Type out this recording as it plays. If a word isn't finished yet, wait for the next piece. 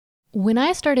When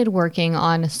I started working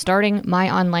on starting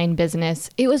my online business,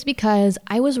 it was because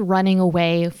I was running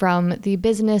away from the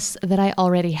business that I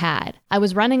already had. I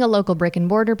was running a local brick and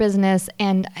mortar business,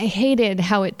 and I hated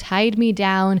how it tied me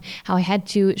down, how I had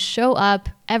to show up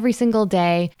every single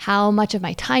day, how much of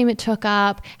my time it took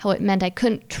up, how it meant I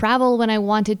couldn't travel when I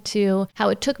wanted to, how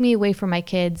it took me away from my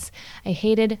kids. I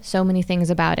hated so many things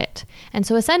about it. And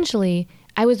so essentially,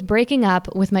 I was breaking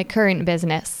up with my current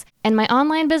business. And my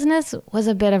online business was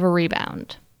a bit of a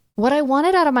rebound. What I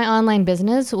wanted out of my online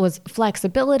business was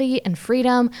flexibility and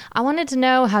freedom. I wanted to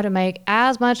know how to make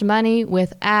as much money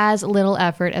with as little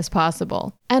effort as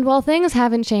possible. And while things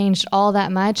haven't changed all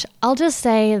that much, I'll just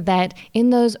say that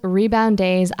in those rebound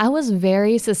days, I was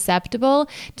very susceptible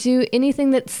to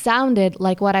anything that sounded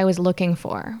like what I was looking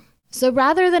for. So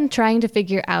rather than trying to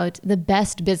figure out the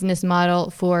best business model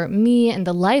for me and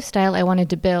the lifestyle I wanted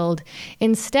to build,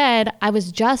 instead, I was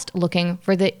just looking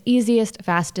for the easiest,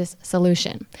 fastest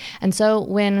solution. And so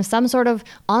when some sort of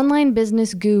online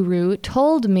business guru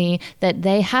told me that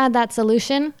they had that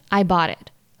solution, I bought it.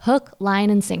 Hook, line,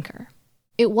 and sinker.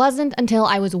 It wasn't until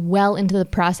I was well into the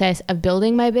process of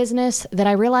building my business that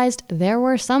I realized there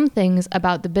were some things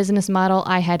about the business model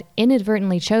I had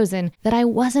inadvertently chosen that I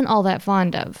wasn't all that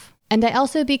fond of. And I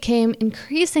also became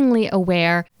increasingly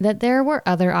aware that there were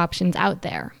other options out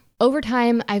there. Over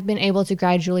time, I've been able to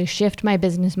gradually shift my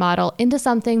business model into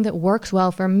something that works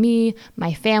well for me,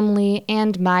 my family,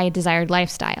 and my desired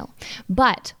lifestyle.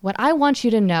 But what I want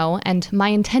you to know, and my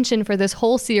intention for this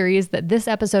whole series that this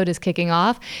episode is kicking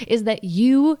off, is that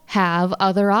you have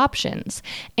other options.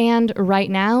 And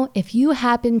right now, if you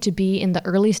happen to be in the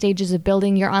early stages of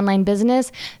building your online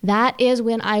business, that is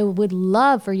when I would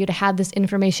love for you to have this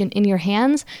information in your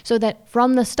hands so that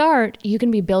from the start, you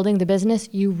can be building the business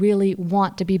you really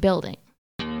want to be building.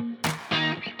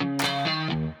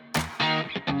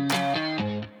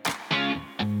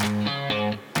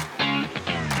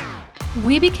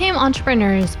 We became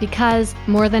entrepreneurs because,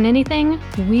 more than anything,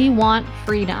 we want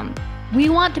freedom. We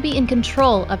want to be in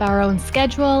control of our own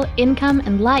schedule, income,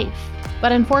 and life.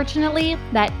 But unfortunately,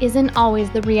 that isn't always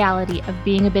the reality of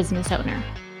being a business owner.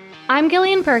 I'm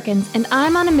Gillian Perkins, and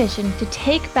I'm on a mission to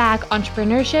take back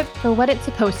entrepreneurship for what it's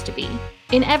supposed to be.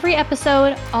 In every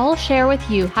episode, I'll share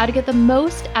with you how to get the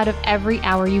most out of every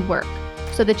hour you work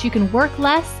so that you can work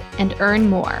less and earn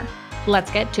more.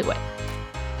 Let's get to it.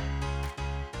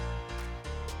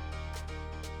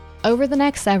 Over the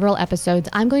next several episodes,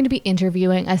 I'm going to be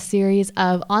interviewing a series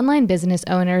of online business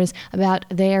owners about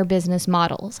their business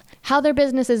models, how their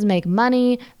businesses make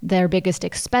money, their biggest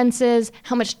expenses,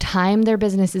 how much time their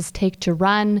businesses take to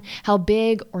run, how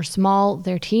big or small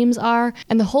their teams are.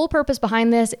 And the whole purpose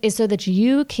behind this is so that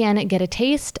you can get a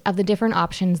taste of the different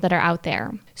options that are out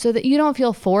there, so that you don't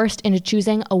feel forced into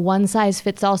choosing a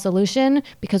one-size-fits-all solution,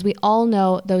 because we all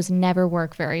know those never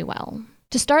work very well.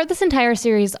 To start this entire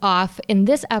series off, in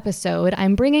this episode,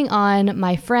 I'm bringing on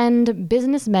my friend,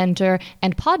 business mentor,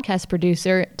 and podcast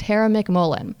producer, Tara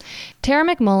McMullen. Tara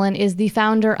McMullen is the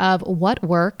founder of What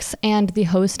Works and the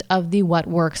host of the What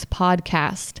Works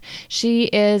podcast. She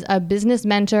is a business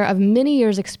mentor of many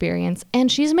years' experience,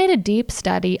 and she's made a deep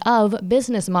study of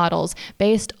business models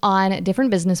based on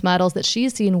different business models that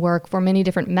she's seen work for many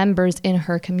different members in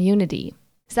her community.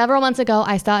 Several months ago,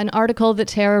 I saw an article that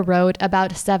Tara wrote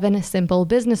about 7 simple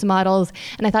business models,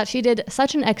 and I thought she did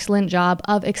such an excellent job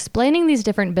of explaining these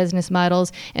different business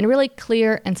models in a really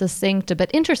clear and succinct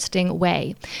but interesting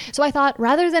way. So I thought,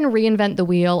 rather than reinvent the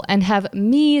wheel and have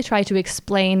me try to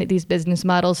explain these business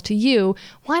models to you,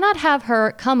 why not have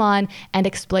her come on and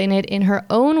explain it in her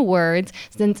own words,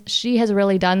 since she has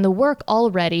really done the work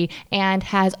already and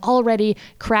has already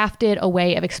crafted a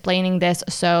way of explaining this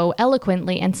so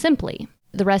eloquently and simply.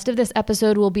 The rest of this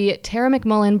episode will be Tara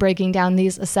McMullen breaking down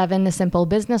these 7 simple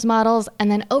business models, and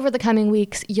then over the coming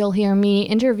weeks, you'll hear me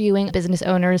interviewing business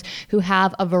owners who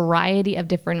have a variety of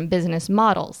different business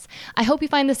models. I hope you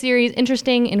find the series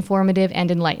interesting, informative,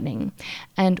 and enlightening.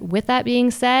 And with that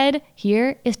being said,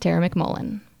 here is Tara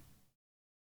McMullen.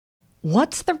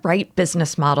 What's the right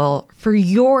business model for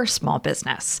your small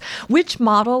business? Which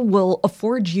model will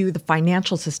afford you the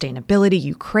financial sustainability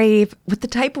you crave with the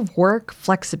type of work,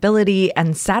 flexibility,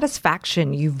 and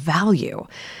satisfaction you value?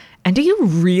 And do you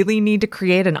really need to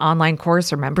create an online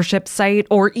course or membership site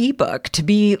or ebook to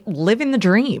be living the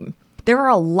dream? There are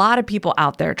a lot of people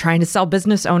out there trying to sell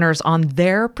business owners on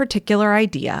their particular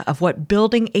idea of what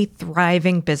building a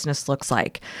thriving business looks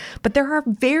like. But there are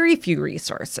very few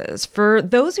resources for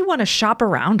those who want to shop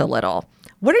around a little.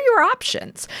 What are your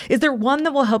options? Is there one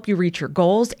that will help you reach your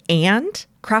goals and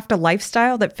craft a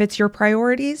lifestyle that fits your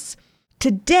priorities?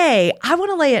 Today, I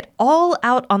want to lay it all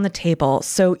out on the table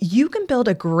so you can build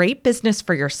a great business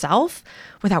for yourself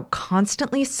without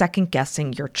constantly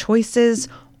second-guessing your choices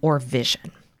or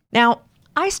vision. Now,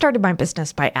 I started my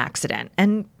business by accident,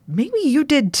 and maybe you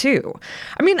did too.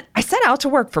 I set out to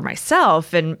work for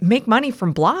myself and make money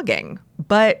from blogging,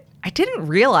 but I didn't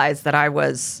realize that I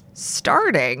was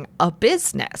starting a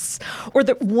business, or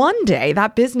that one day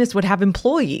that business would have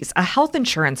employees, a health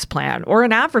insurance plan, or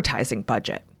an advertising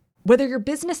budget. Whether your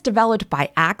business developed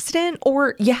by accident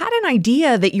or you had an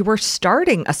idea that you were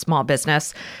starting a small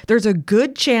business, there's a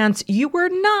good chance you were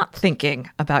not thinking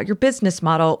about your business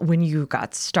model when you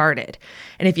got started.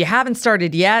 And if you haven't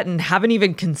started yet and haven't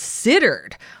even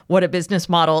considered what a business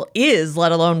model is,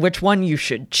 let alone which one you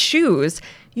should choose,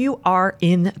 you are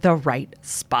in the right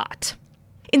spot.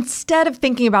 Instead of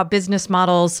thinking about business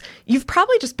models, you've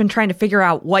probably just been trying to figure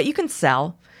out what you can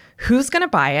sell, who's going to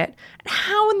buy it, and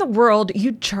how in the world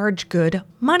you'd charge good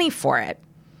money for it.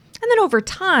 And then over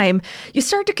time, you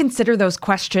start to consider those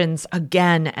questions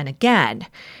again and again.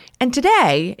 And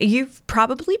today, you've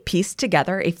probably pieced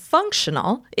together a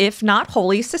functional, if not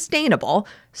wholly sustainable,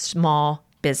 small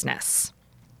business.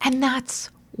 And that's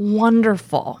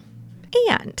wonderful.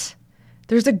 And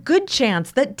there's a good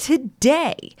chance that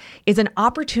today is an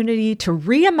opportunity to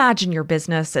reimagine your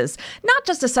business as not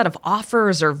just a set of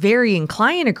offers or varying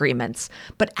client agreements,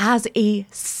 but as a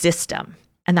system.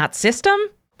 And that system?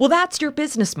 Well, that's your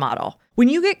business model. When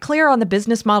you get clear on the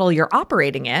business model you're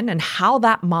operating in and how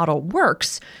that model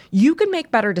works, you can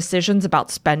make better decisions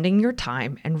about spending your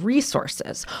time and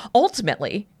resources.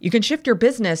 Ultimately, you can shift your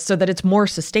business so that it's more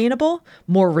sustainable,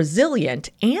 more resilient,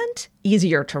 and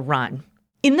easier to run.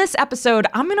 In this episode,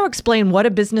 I'm going to explain what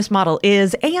a business model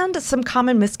is and some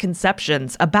common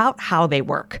misconceptions about how they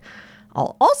work.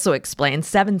 I'll also explain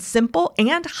 7 simple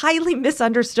and highly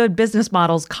misunderstood business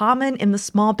models common in the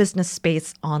small business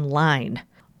space online.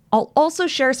 I'll also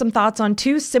share some thoughts on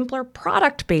 2 simpler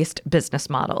product-based business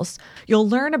models. You'll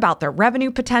learn about their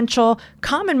revenue potential,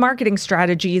 common marketing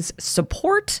strategies,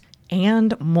 support,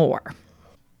 and more.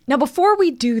 Now, before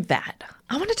we do that,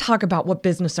 I want to talk about what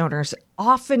business owners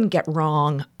often get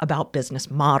wrong about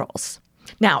business models.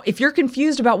 Now, if you're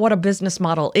confused about what a business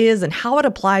model is and how it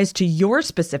applies to your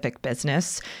specific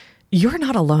business, you're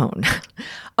not alone.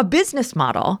 A business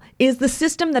model is the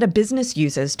system that a business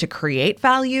uses to create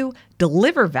value,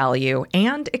 deliver value,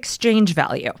 and exchange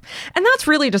value. And that's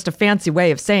really just a fancy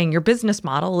way of saying your business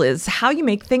model is how you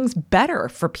make things better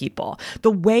for people,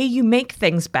 the way you make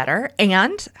things better,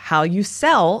 and how you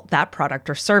sell that product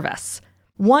or service.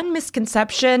 One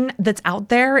misconception that's out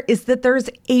there is that there's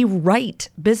a right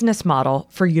business model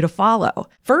for you to follow.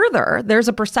 Further, there's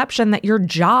a perception that your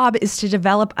job is to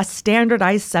develop a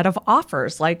standardized set of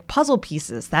offers like puzzle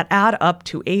pieces that add up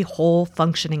to a whole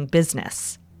functioning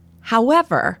business.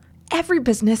 However, every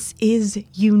business is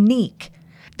unique.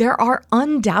 There are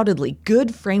undoubtedly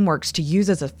good frameworks to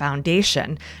use as a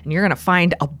foundation, and you're going to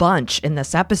find a bunch in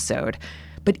this episode.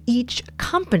 But each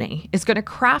company is going to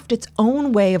craft its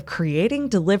own way of creating,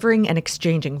 delivering, and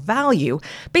exchanging value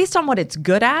based on what it's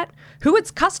good at, who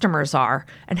its customers are,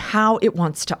 and how it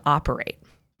wants to operate.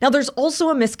 Now, there's also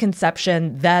a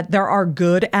misconception that there are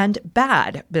good and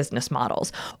bad business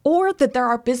models, or that there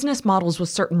are business models with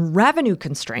certain revenue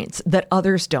constraints that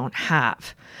others don't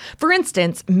have. For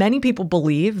instance, many people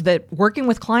believe that working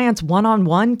with clients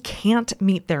one-on-one can't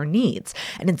meet their needs,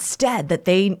 and instead that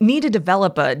they need to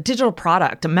develop a digital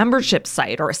product, a membership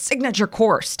site, or a signature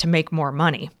course to make more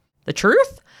money. The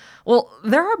truth? Well,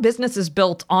 there are businesses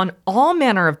built on all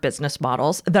manner of business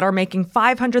models that are making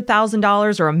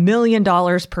 $500,000 or $1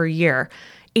 million per year.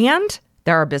 And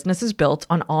there are businesses built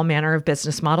on all manner of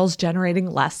business models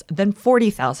generating less than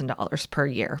 $40,000 per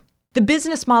year. The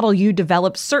business model you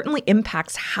develop certainly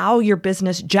impacts how your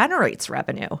business generates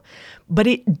revenue, but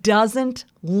it doesn't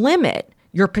limit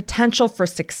your potential for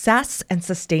success and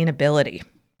sustainability.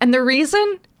 And the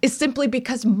reason is simply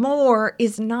because more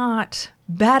is not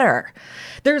better.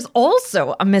 There's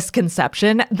also a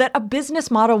misconception that a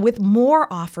business model with more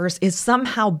offers is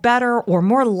somehow better or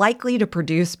more likely to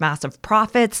produce massive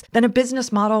profits than a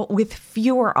business model with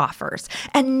fewer offers.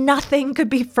 And nothing could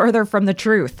be further from the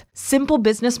truth. Simple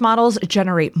business models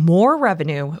generate more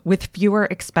revenue with fewer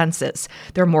expenses.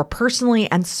 They're more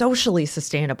personally and socially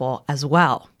sustainable as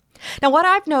well. Now, what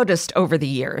I've noticed over the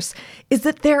years is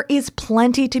that there is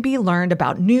plenty to be learned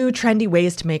about new trendy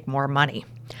ways to make more money.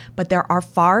 But there are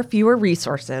far fewer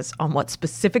resources on what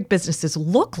specific businesses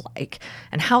look like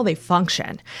and how they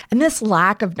function. And this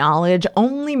lack of knowledge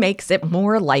only makes it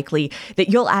more likely that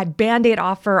you'll add Band-Aid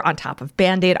offer on top of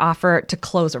Band-Aid offer to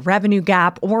close a revenue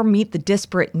gap or meet the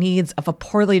disparate needs of a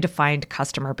poorly defined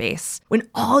customer base. When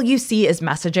all you see is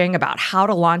messaging about how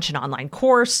to launch an online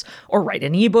course or write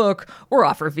an ebook or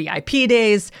offer VIP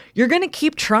days, you're going to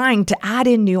keep trying to add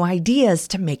in new ideas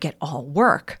to make it all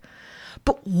work.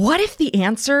 But what if the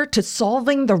answer to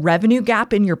solving the revenue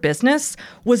gap in your business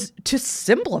was to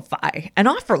simplify and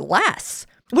offer less?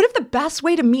 What if the best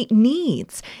way to meet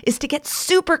needs is to get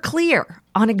super clear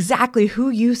on exactly who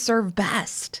you serve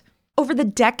best? Over the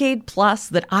decade plus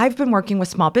that I've been working with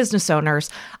small business owners,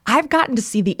 I've gotten to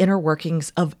see the inner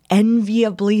workings of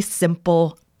enviably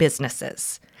simple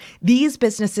businesses. These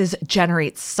businesses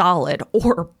generate solid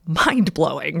or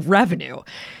mind-blowing revenue,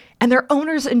 and their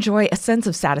owners enjoy a sense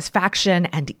of satisfaction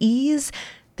and ease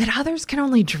that others can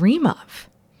only dream of.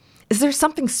 Is there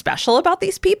something special about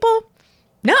these people?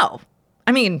 No.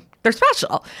 I mean, they're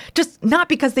special, just not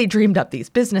because they dreamed up these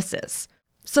businesses.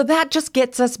 So that just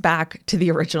gets us back to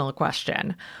the original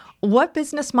question. What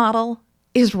business model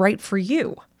is right for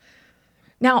you?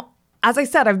 Now, as I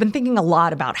said, I've been thinking a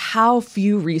lot about how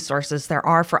few resources there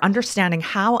are for understanding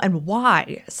how and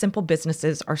why simple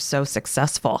businesses are so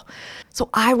successful. So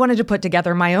I wanted to put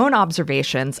together my own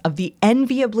observations of the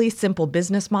enviably simple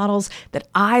business models that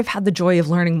I've had the joy of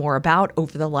learning more about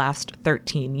over the last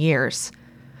 13 years.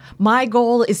 My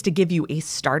goal is to give you a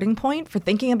starting point for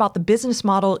thinking about the business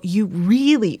model you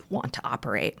really want to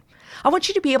operate. I want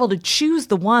you to be able to choose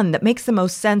the one that makes the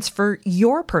most sense for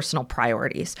your personal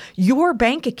priorities, your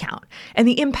bank account, and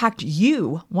the impact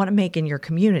you want to make in your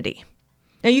community.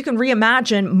 Now, you can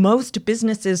reimagine most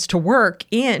businesses to work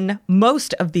in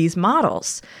most of these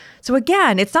models. So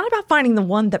again, it's not about finding the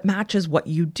one that matches what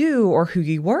you do or who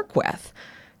you work with.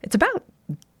 It's about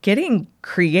getting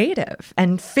creative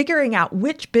and figuring out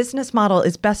which business model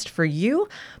is best for you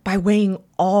by weighing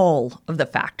all of the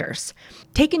factors.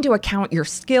 Take into account your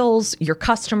skills, your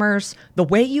customers, the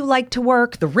way you like to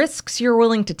work, the risks you're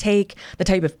willing to take, the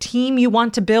type of team you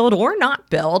want to build or not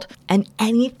build, and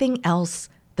anything else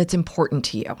that's important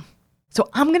to you. So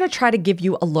I'm going to try to give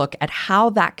you a look at how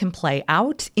that can play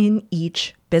out in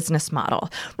each business model.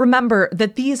 Remember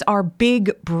that these are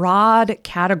big, broad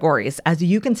categories as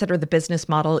you consider the business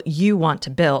model you want to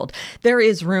build. There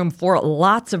is room for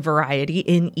lots of variety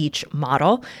in each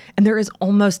model, and there is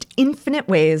almost infinite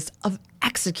ways of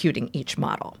executing each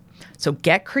model. So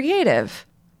get creative,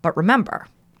 but remember,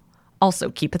 also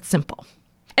keep it simple.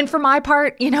 And for my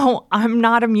part, I'm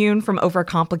not immune from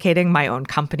overcomplicating my own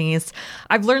companies.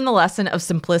 I've learned the lesson of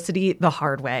simplicity the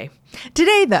hard way.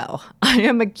 Today, though, I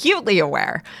am acutely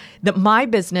aware that my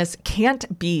business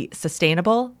can't be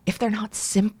sustainable if they're not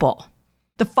simple.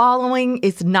 The following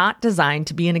is not designed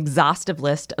to be an exhaustive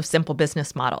list of simple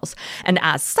business models. And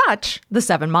as such, the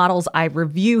 7 models I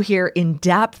review here in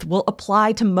depth will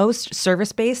apply to most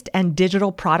service-based and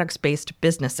digital products-based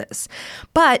businesses.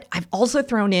 But I've also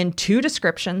thrown in 2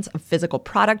 descriptions of physical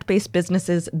product-based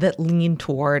businesses that lean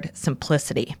toward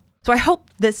simplicity. So I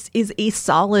hope this is a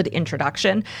solid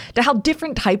introduction to how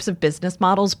different types of business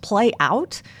models play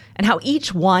out and how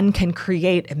each one can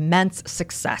create immense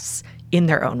success in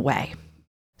their own way.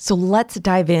 So let's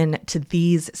dive into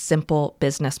these simple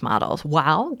business models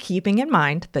while keeping in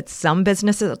mind that some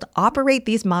businesses operate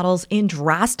these models in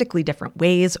drastically different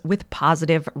ways with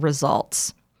positive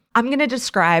results. I'm going to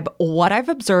describe what I've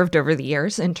observed over the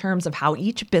years in terms of how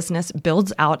each business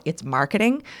builds out its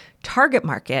marketing, target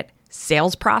market,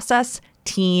 sales process,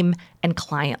 team, and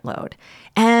client load.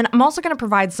 And I'm also going to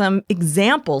provide some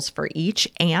examples for each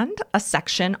and a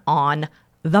section on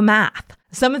the math.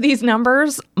 Some of these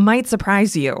numbers might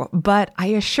surprise you, but I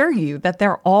assure you that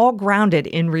they're all grounded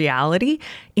in reality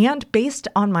and based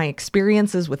on my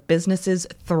experiences with businesses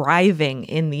thriving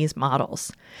in these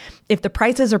models. If the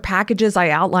prices or packages I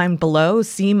outlined below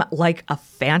seem like a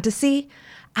fantasy,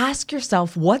 ask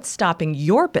yourself what's stopping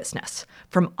your business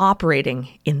from operating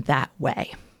in that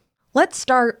way. Let's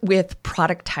start with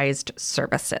productized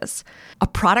services. A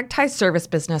productized service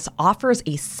business offers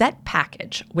a set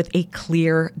package with a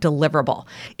clear deliverable.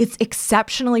 It's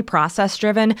exceptionally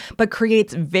process-driven, but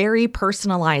creates very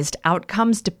personalized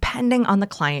outcomes depending on the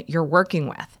client you're working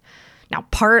with. Now,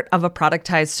 part of a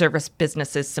productized service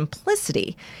business's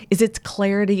simplicity is its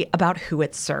clarity about who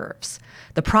it serves.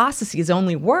 The processes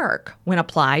only work when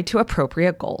applied to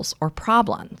appropriate goals or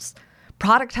problems.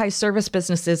 Productized service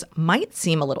businesses might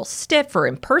seem a little stiff or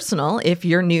impersonal if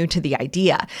you're new to the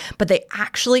idea, but they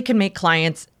actually can make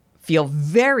clients feel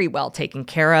very well taken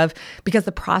care of because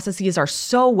the processes are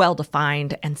so well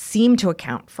defined and seem to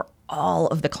account for all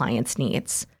of the client's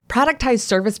needs. Productized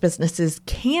service businesses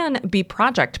can be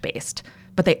project-based,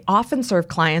 but they often serve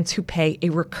clients who pay a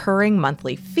recurring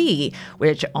monthly fee,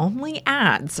 which only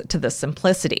adds to the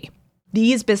simplicity.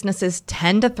 These businesses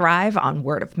tend to thrive on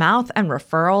word of mouth and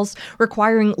referrals,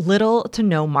 requiring little to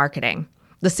no marketing.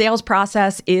 The sales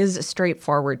process is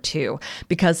straightforward too,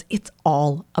 because it's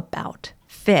all about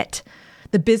fit.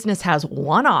 The business has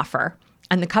one offer,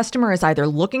 and the customer is either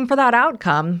looking for that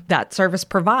outcome that service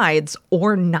provides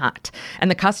or not.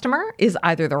 And the customer is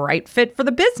either the right fit for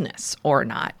the business or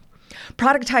not.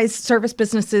 Productized service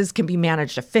businesses can be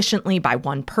managed efficiently by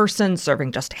one person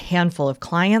serving just a handful of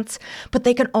clients, but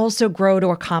they can also grow to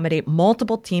accommodate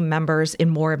multiple team members in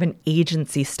more of an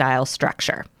agency-style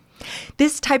structure.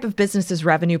 This type of business's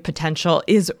revenue potential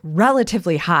is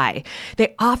relatively high.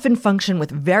 They often function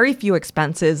with very few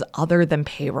expenses other than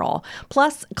payroll.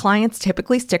 Plus, clients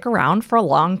typically stick around for a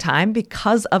long time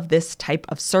because of this type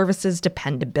of service's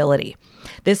dependability.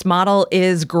 This model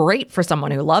is great for someone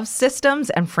who loves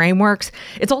systems and frameworks.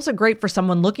 It's also great for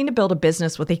someone looking to build a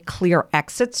business with a clear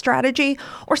exit strategy,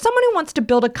 or someone who wants to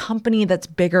build a company that's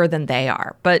bigger than they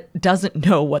are, but doesn't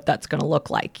know what that's going to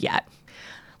look like yet.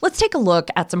 Let's take a look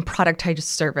at some productized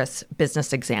service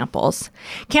business examples.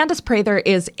 Candace Prather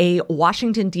is a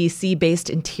Washington, D.C.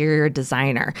 based interior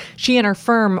designer. She and her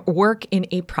firm work in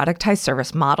a productized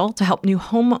service model to help new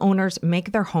homeowners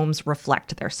make their homes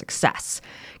reflect their success.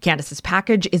 Candace's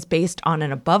package is based on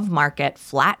an above-market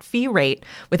flat fee rate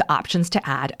with options to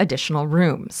add additional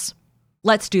rooms.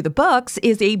 Let's Do the Books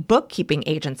is a bookkeeping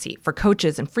agency for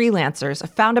coaches and freelancers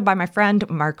founded by my friend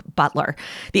Mark Butler.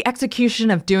 The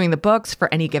execution of doing the books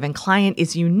for any given client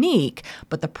is unique,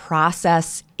 but the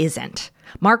process isn't.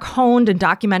 Mark honed and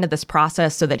documented this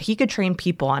process so that he could train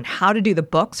people on how to do the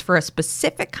books for a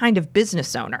specific kind of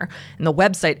business owner. And the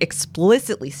website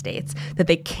explicitly states that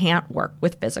they can't work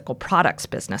with physical products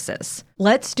businesses.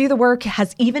 Let's Do the Work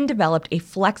has even developed a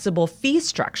flexible fee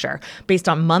structure based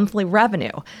on monthly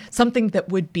revenue, something that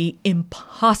would be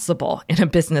impossible in a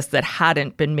business that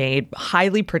hadn't been made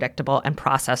highly predictable and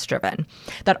process-driven.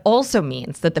 That also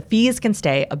means that the fees can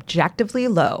stay objectively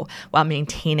low while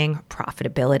maintaining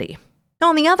profitability. Now,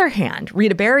 on the other hand,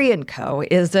 Rita Berry & Co.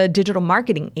 is a digital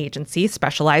marketing agency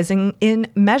specializing in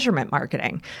measurement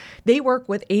marketing. They work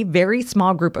with a very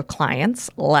small group of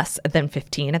clients, less than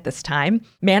 15 at this time,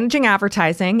 managing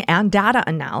advertising and data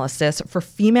analysis for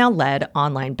female-led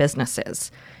online businesses.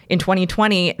 In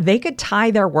 2020, they could tie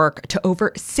their work to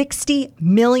over $60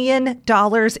 million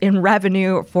in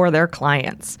revenue for their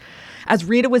clients. As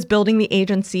Rita was building the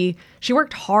agency, she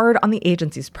worked hard on the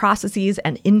agency's processes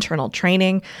and internal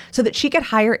training so that she could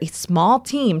hire a small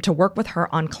team to work with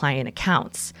her on client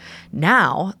accounts.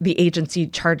 Now, the agency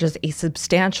charges a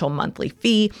substantial monthly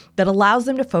fee that allows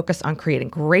them to focus on creating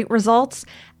great results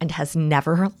and has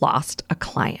never lost a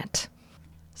client.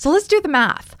 So let's do the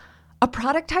math. A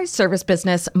productized service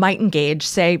business might engage,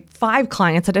 say, 5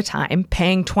 clients at a time,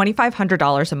 paying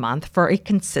 $2,500 a month for a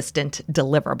consistent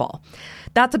deliverable.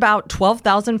 That's about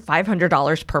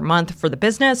 $12,500 per month for the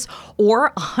business,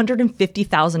 or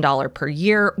 $150,000 per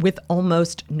year with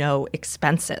almost no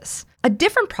expenses. A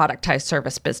different productized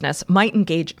service business might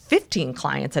engage 15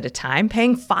 clients at a time,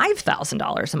 paying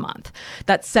 $5,000 a month.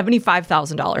 That's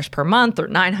 $75,000 per month or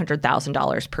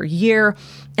 $900,000 per year.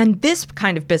 And this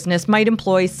kind of business might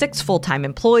employ 6 full-time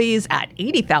employees at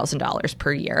 $80,000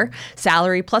 per year,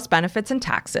 salary plus benefits and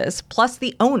taxes, plus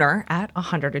the owner at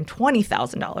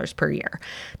 $120,000 per year.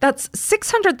 That's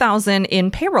 $600,000 in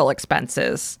payroll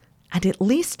expenses and at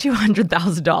least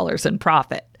 $200,000 in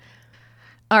profit.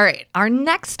 All right, our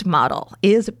next model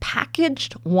is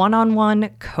packaged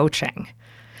one-on-one coaching.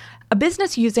 A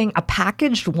business using a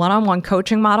packaged one-on-one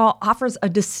coaching model offers a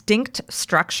distinct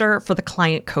structure for the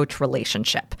client-coach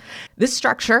relationship. This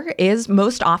structure is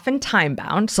most often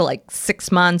time-bound, so like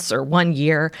 6 months or 1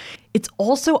 year. It's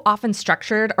also often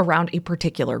structured around a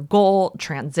particular goal,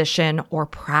 transition, or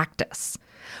practice.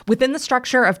 Within the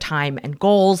structure of time and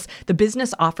goals, the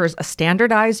business offers a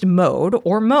standardized mode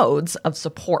or modes of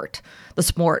support. The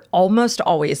support almost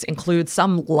always includes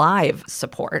some live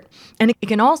support, and it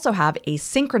can also have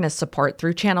asynchronous support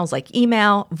through channels like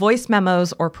email, voice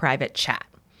memos, or private chat.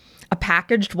 A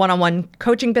packaged one-on-one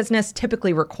coaching business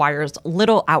typically requires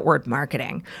little outward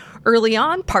marketing. Early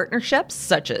on, partnerships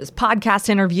such as podcast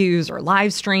interviews or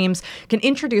live streams can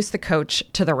introduce the coach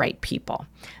to the right people.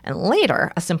 And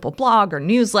later, a simple blog or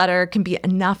newsletter can be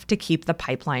enough to keep the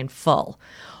pipeline full.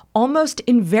 Almost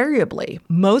invariably,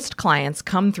 most clients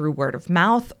come through word of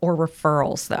mouth or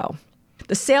referrals, though.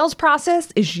 The sales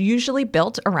process is usually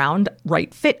built around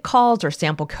right fit calls or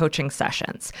sample coaching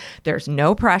sessions. There's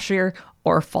no pressure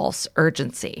or false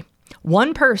urgency.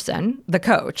 One person, the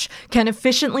coach, can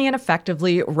efficiently and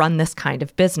effectively run this kind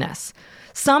of business.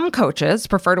 Some coaches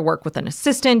prefer to work with an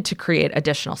assistant to create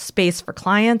additional space for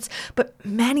clients, but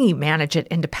many manage it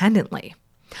independently.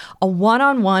 A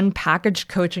one-on-one packaged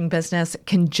coaching business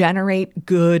can generate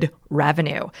good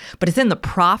revenue, but it's in the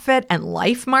profit and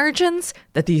life margins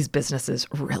that these businesses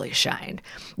really shine.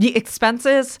 The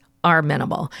expenses are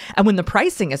minimal, and when the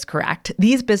pricing is correct,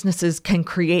 these businesses can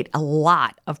create a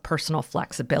lot of personal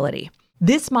flexibility.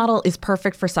 This model is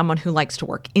perfect for someone who likes to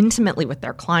work intimately with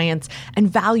their clients and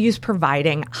values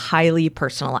providing highly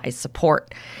personalized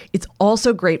support. It's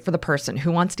also great for the person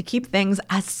who wants to keep things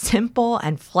as simple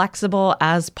and flexible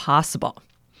as possible.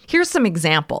 Here's some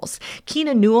examples.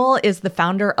 Keena Newell is the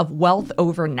founder of Wealth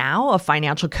Over Now, a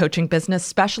financial coaching business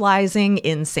specializing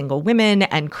in single women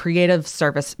and creative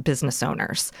service business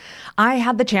owners. I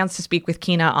had the chance to speak with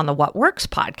Keena on the What Works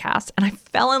podcast, and I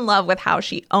fell in love with how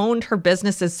she owned her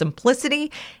business's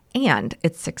simplicity and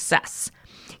its success.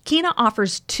 Keena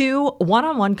offers 2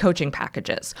 one-on-one coaching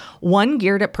packages, one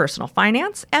geared at personal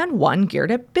finance and one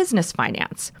geared at business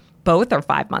finance. Both are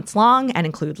 5 months long and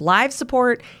include live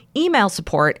support, email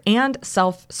support, and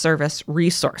self-service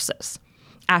resources.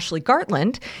 Ashley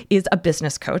Gartland is a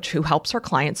business coach who helps her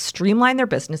clients streamline their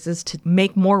businesses to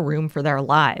make more room for their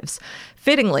lives.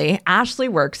 Fittingly, Ashley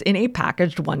works in a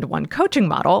packaged one-to-one coaching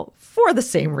model for the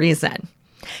same reason.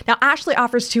 Now, Ashley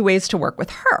offers 2 ways to work with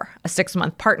her, a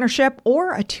 6-month partnership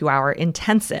or a 2-hour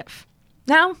intensive.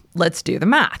 Now, let's do the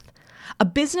math. A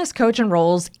business coach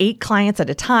enrolls 8 clients at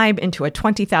a time into a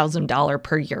 $20,000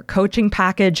 per year coaching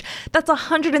package. That's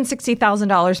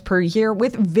 $160,000 per year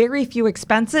with very few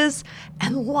expenses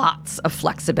and lots of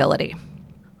flexibility.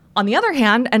 On the other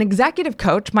hand, an executive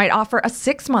coach might offer a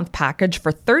 6-month package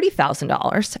for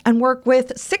 $30,000 and work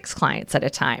with 6 clients at a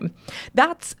time.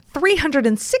 That's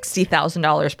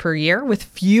 $360,000 per year with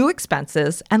few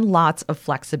expenses and lots of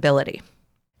flexibility.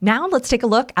 Now let's take a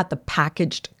look at the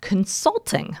packaged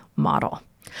consulting model.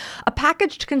 A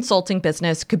packaged consulting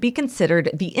business could be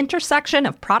considered the intersection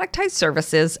of productized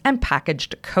services and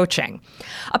packaged coaching.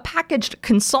 A packaged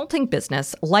consulting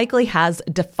business likely has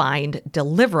defined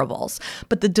deliverables,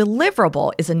 but the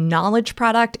deliverable is a knowledge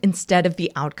product instead of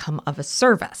the outcome of a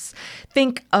service.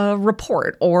 Think a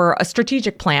report or a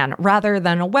strategic plan rather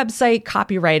than a website,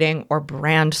 copywriting, or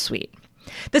brand suite.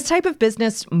 This type of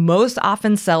business most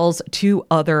often sells to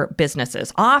other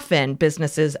businesses, often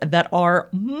businesses that are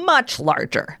much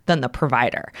larger than the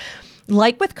provider.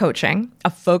 Like with coaching, a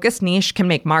focused niche can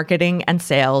make marketing and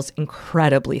sales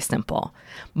incredibly simple.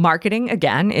 Marketing,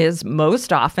 again, is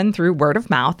most often through word of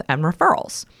mouth and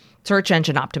referrals. Search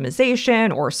engine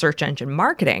optimization or search engine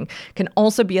marketing can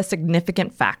also be a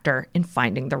significant factor in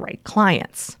finding the right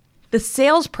clients. The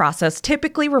sales process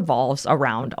typically revolves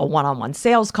around a one-on-one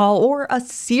sales call or a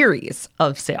series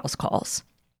of sales calls.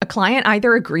 A client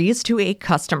either agrees to a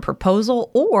custom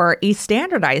proposal or a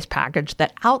standardized package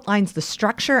that outlines the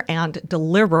structure and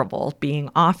deliverables being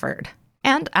offered.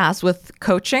 And as with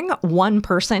coaching, one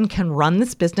person can run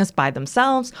this business by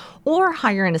themselves or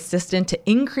hire an assistant to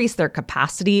increase their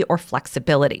capacity or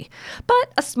flexibility.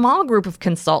 But a small group of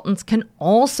consultants can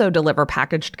also deliver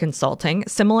packaged consulting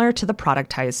similar to the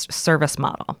productized service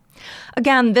model.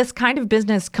 Again, this kind of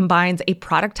business combines a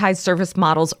productized service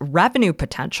model's revenue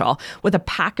potential with a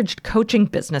packaged coaching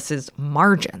business's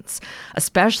margins.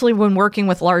 Especially when working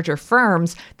with larger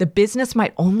firms, the business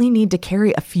might only need to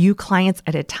carry a few clients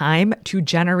at a time to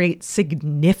generate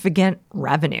significant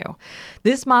revenue.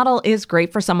 This model is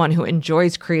great for someone who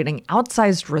enjoys creating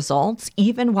outsized results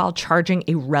even while charging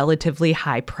a relatively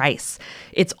high price.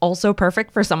 It's also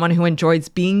perfect for someone who enjoys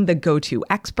being the go-to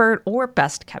expert or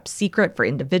best kept secret for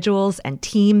individuals and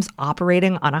teams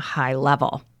operating on a high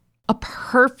level. A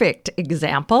perfect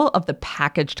example of the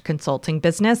packaged consulting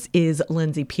business is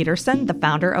Lindsay Peterson, the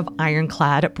founder of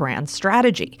Ironclad Brand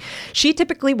Strategy. She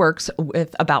typically works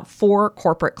with about 4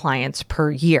 corporate clients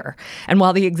per year. And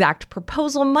while the exact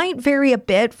proposal might vary a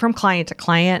bit from client to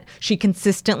client, she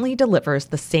consistently delivers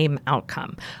the same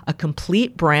outcome, a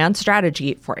complete brand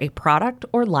strategy for a product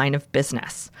or line of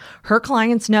business. Her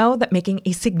clients know that making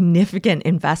a significant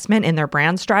investment in their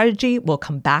brand strategy will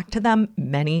come back to them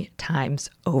many times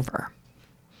over.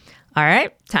 All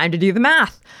right, time to do the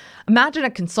math. Imagine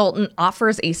a consultant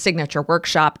offers a signature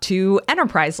workshop to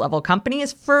enterprise-level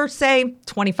companies for, say,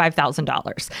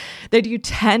 $25,000. They do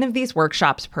 10 of these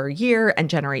workshops per year and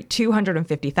generate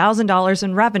 $250,000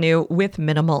 in revenue with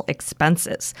minimal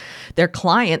expenses. Their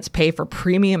clients pay for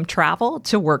premium travel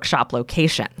to workshop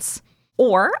locations.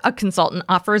 Or a consultant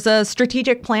offers a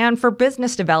strategic plan for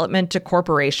business development to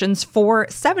corporations for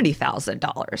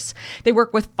 $70,000. They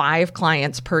work with 5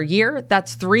 clients per year.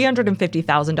 That's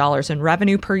 $350,000 in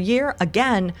revenue per year,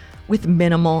 again, with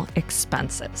minimal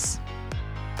expenses.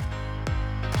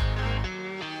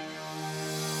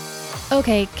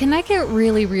 Okay, can I get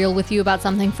really real with you about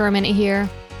something for a minute here?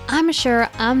 I'm sure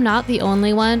I'm not the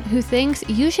only one who thinks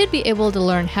you should be able to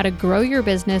learn how to grow your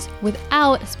business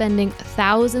without spending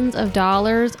thousands of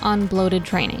dollars on bloated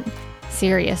training.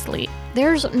 Seriously,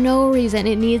 there's no reason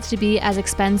it needs to be as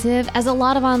expensive as a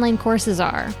lot of online courses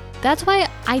are. That's why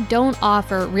I don't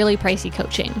offer really pricey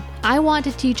coaching. I want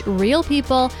to teach real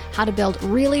people how to build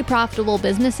really profitable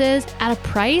businesses at a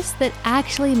price that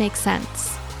actually makes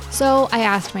sense. So I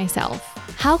asked myself,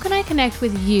 how can I connect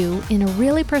with you in a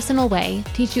really personal way,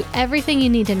 teach you everything you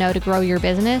need to know to grow your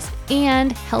business,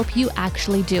 and help you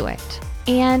actually do it?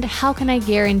 And how can I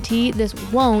guarantee this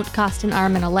won't cost an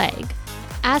arm and a leg?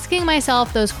 Asking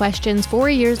myself those questions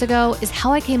 4 years ago is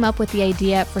how I came up with the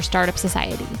idea for Startup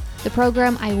Society, the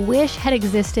program I wish had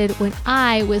existed when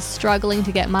I was struggling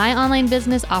to get my online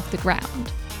business off the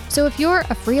ground. So if you're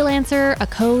a freelancer, a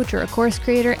coach, or a course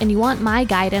creator, and you want my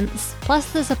guidance, plus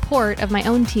the support of my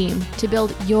own team to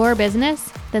build your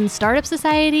business, then Startup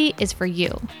Society is for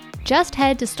you. Just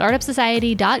head to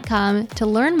startupsociety.com to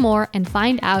learn more and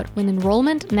find out when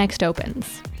enrollment next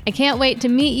opens. I can't wait to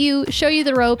meet you, show you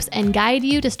the ropes, and guide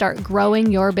you to start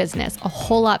growing your business a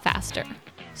whole lot faster.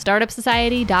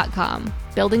 startupsociety.com.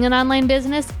 Building an online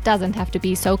business doesn't have to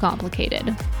be so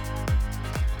complicated.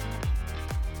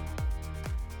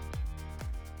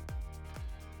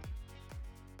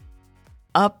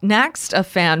 Up next, a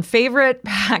fan favorite,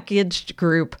 packaged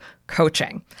group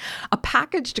coaching. A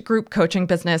packaged group coaching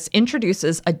business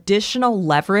introduces additional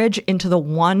leverage into the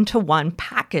one-to-one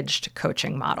packaged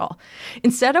coaching model.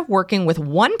 Instead of working with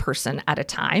one person at a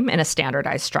time in a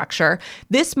standardized structure,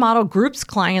 this model groups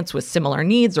clients with similar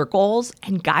needs or goals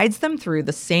and guides them through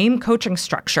the same coaching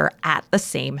structure at the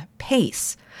same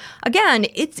pace. Again,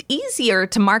 it's easier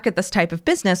to market this type of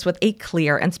business with a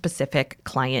clear and specific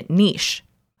client niche.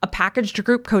 A packaged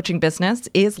group coaching business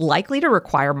is likely to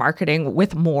require marketing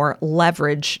with more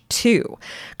leverage too.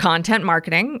 Content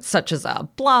marketing, such as a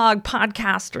blog,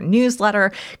 podcast, or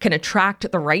newsletter, can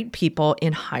attract the right people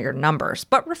in higher numbers,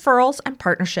 but referrals and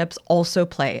partnerships also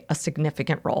play a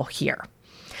significant role here.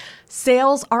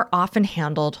 Sales are often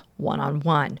handled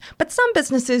one-on-one, but some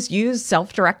businesses use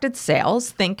self-directed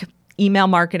sales, think email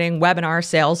marketing, webinar,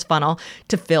 sales funnel,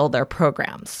 to fill their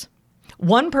programs.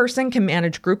 One person can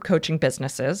manage group coaching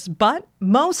businesses, but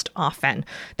most often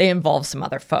they involve some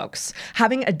other folks.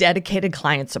 Having a dedicated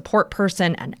client support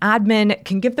person and admin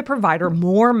can give the provider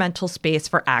more mental space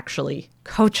for actually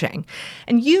coaching.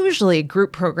 And usually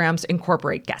group programs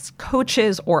incorporate guest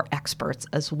coaches or experts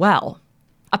as well.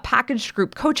 A packaged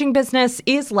group coaching business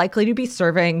is likely to be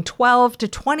serving 12 to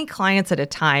 20 clients at a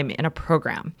time in a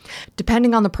program.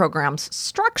 Depending on the program's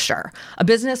structure, a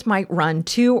business might run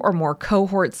 2 or more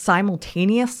cohorts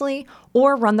simultaneously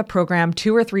or run the program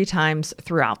 2 or 3 times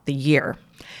throughout the year.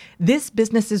 This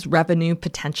business's revenue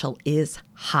potential is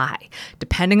high,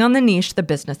 depending on the niche the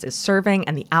business is serving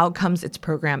and the outcomes its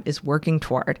program is working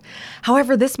toward.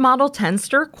 However, this model tends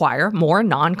to require more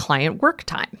non-client work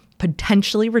time,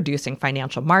 potentially reducing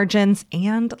financial margins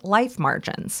and life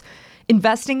margins.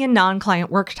 Investing in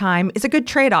non-client work time is a good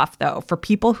trade-off, though, for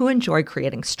people who enjoy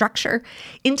creating structure,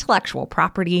 intellectual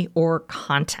property, or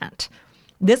content.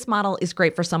 This model is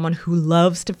great for someone who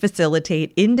loves to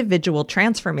facilitate individual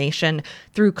transformation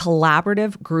through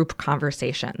collaborative group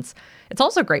conversations. It's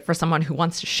also great for someone who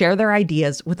wants to share their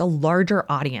ideas with a larger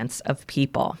audience of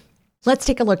people. Let's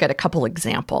take a look at a couple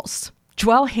examples.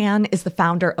 Joelle Hann is the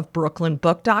founder of Brooklyn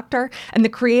Book Doctor and the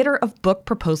creator of Book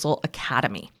Proposal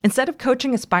Academy. Instead of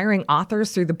coaching aspiring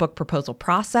authors through the book proposal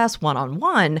process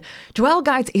one-on-one, Joelle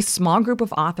guides a small group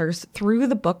of authors through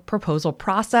the book proposal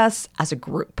process as a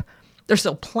group. There's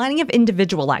still plenty of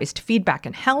individualized feedback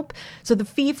and help, so the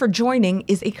fee for joining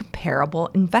is a comparable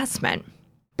investment.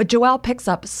 But Joelle picks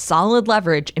up solid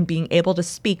leverage in being able to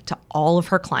speak to all of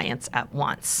her clients at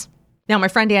once. Now, my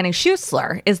friend Annie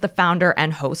Schuessler is the founder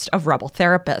and host of Rebel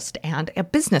Therapist and a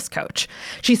business coach.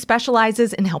 She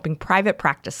specializes in helping private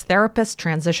practice therapists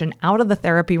transition out of the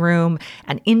therapy room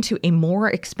and into a more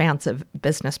expansive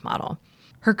business model.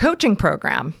 Her coaching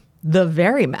program, The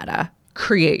Very Meta,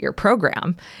 Create Your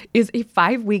Program, is a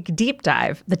 5-week deep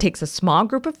dive that takes a small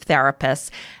group of therapists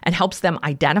and helps them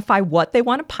identify what they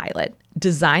want to pilot,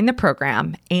 design the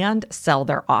program, and sell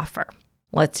their offer.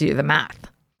 Let's do the math.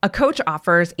 A coach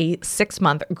offers a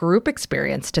 6-month group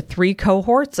experience to 3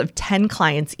 cohorts of 10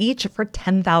 clients each for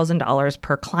 $10,000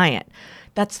 per client.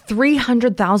 That's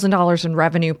 $300,000 in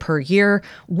revenue per year,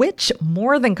 which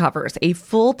more than covers a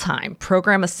full-time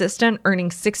program assistant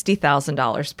earning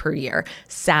 $60,000 per year,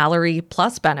 salary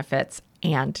plus benefits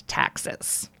and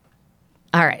taxes.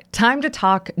 All right, time to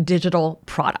talk digital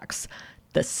products,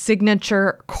 the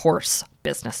signature course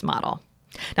business model.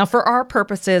 Now, for our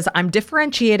purposes, I'm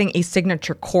differentiating a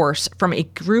signature course from a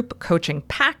group coaching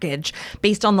package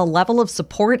based on the level of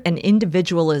support and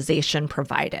individualization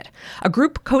provided. A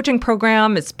group coaching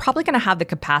program is probably going to have the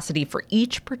capacity for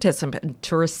each participant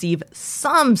to receive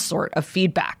some sort of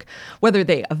feedback. Whether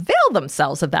they avail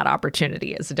themselves of that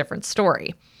opportunity is a different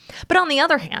story. But on the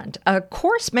other hand, a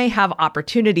course may have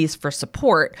opportunities for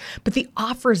support, but the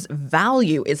offer's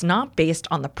value is not based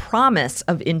on the promise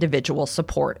of individual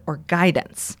support or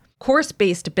guidance.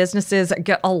 Course-based businesses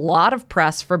get a lot of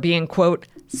press for being, quote,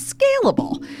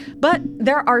 scalable, but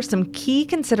there are some key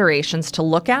considerations to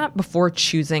look at before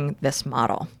choosing this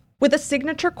model. With a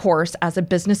signature course as a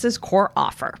business's core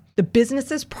offer, the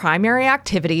business's primary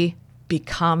activity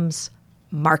becomes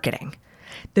marketing.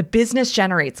 The business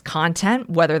generates content,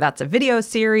 whether that's a video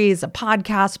series, a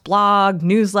podcast, blog,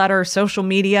 newsletter, social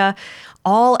media,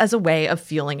 all as a way of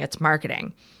fueling its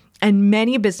marketing. And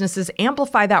many businesses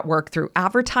amplify that work through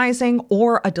advertising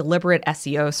or a deliberate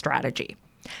SEO strategy.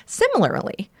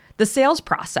 Similarly, the sales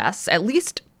process, at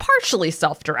least partially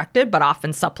self-directed, but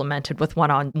often supplemented with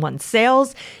one-on-one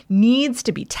sales, needs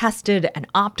to be tested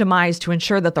and optimized to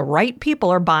ensure that the right people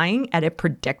are buying at a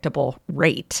predictable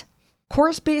rate.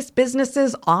 Course-based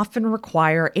businesses often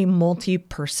require a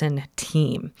multi-person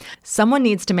team. Someone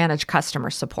needs to manage customer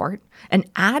support. An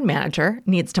ad manager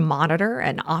needs to monitor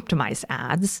and optimize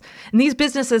ads. And these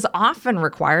businesses often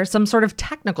require some sort of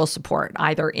technical support,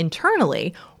 either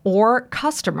internally or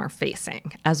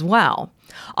customer-facing as well.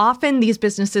 Often, these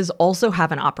businesses also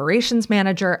have an operations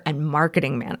manager and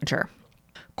marketing manager.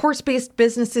 Course-based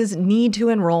businesses need to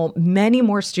enroll many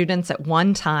more students at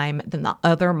one time than the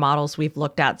other models we've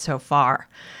looked at so far.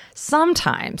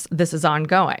 Sometimes this is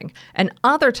ongoing, and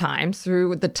other times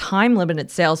through the time-limited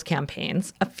sales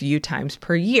campaigns a few times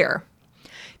per year.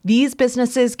 These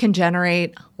businesses can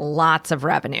generate lots of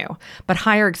revenue, but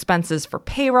higher expenses for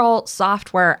payroll,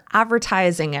 software,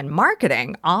 advertising, and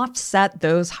marketing offset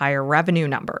those higher revenue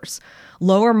numbers.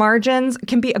 Lower margins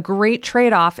can be a great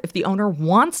trade-off if the owner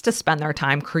wants to spend their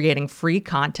time creating free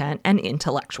content and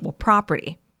intellectual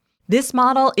property. This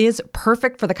model is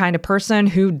perfect for the kind of person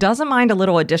who doesn't mind a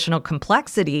little additional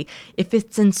complexity if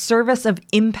it's in service of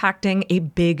impacting a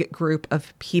big group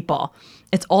of people.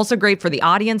 It's also great for the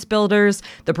audience builders,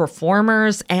 the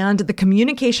performers, and the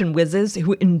communication whizzes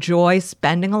who enjoy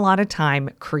spending a lot of time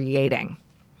creating.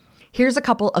 Here's a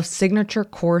couple of signature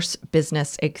course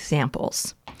business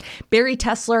examples. Barry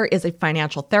Tesler is a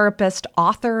financial therapist,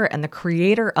 author, and the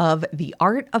creator of The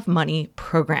Art of Money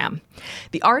program.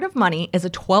 The Art of Money is a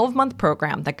 12-month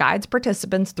program that guides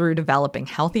participants through developing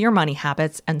healthier money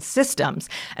habits and systems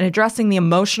and addressing the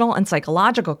emotional and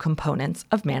psychological components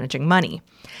of managing money.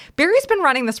 Barry's been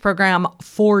running this program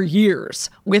for years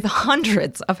with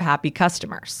hundreds of happy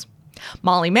customers.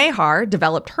 Molly Mahar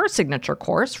developed her signature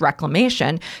course,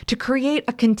 Reclamation, to create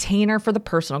a container for the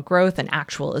personal growth and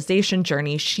actualization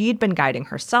journey she'd been guiding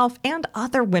herself and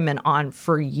other women on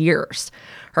for years.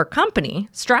 Her company,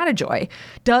 Stratejoy,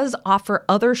 does offer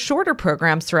other shorter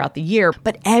programs throughout the year,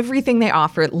 but everything they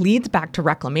offer leads back to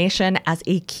Reclamation as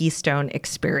a keystone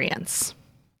experience.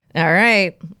 All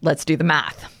right, let's do the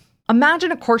math.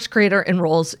 Imagine a course creator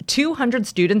enrolls 200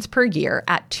 students per year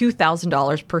at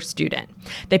 $2,000 per student.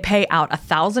 They pay out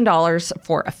 $1,000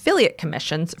 for affiliate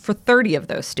commissions for 30 of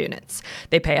those students.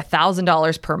 They pay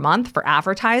 $1,000 per month for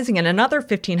advertising and another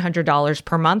 $1,500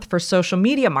 per month for social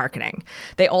media marketing.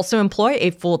 They also employ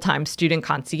a full-time student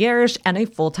concierge and a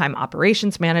full-time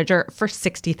operations manager for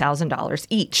 $60,000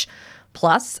 each.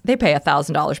 Plus, they pay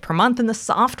 $1,000 per month in the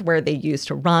software they use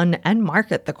to run and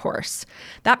market the course.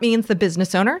 That means the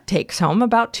business owner takes home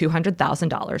about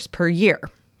 $200,000 per year.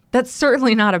 That's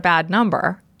certainly not a bad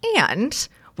number. And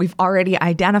we've already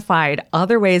identified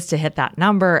other ways to hit that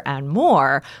number and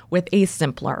more with a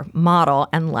simpler model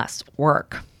and less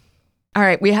work. All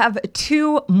right, we have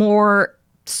 2 more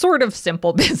sort of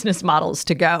simple business models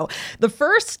to go. The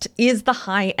first is the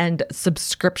high-end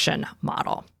subscription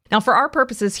model. Now, for our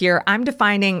purposes here, I'm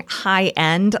defining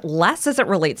high-end less as it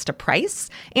relates to price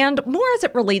and more as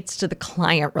it relates to the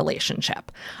client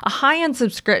relationship. A high-end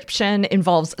subscription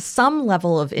involves some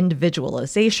level of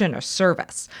individualization or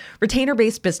service.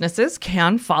 Retainer-based businesses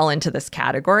can fall into this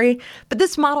category, but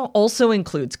this model also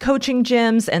includes coaching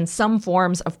gyms and some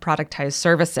forms of productized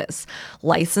services.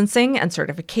 Licensing and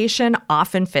certification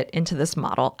often fit into this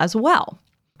model as well.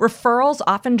 Referrals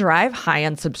often drive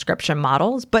high-end subscription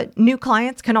models, but new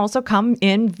clients can also come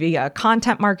in via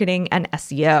content marketing and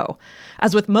SEO.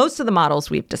 As with most of the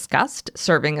models we've discussed,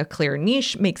 serving a clear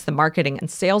niche makes the marketing and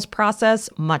sales process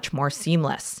much more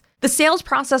seamless. The sales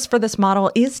process for this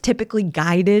model is typically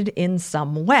guided in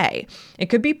some way. It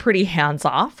could be pretty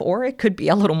hands-off, or it could be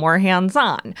a little more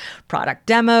hands-on. Product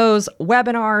demos,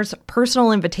 webinars,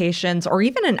 personal invitations, or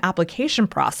even an application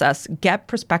process get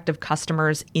prospective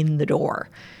customers in the door.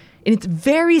 In its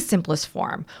very simplest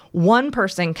form, one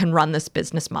person can run this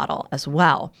business model as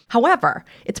well. However,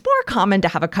 it's more common to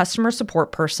have a customer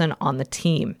support person on the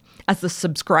team. As the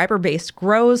subscriber base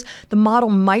grows, the model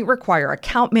might require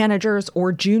account managers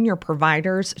or junior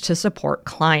providers to support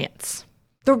clients.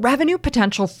 The revenue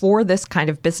potential for this kind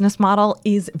of business model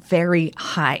is very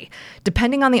high.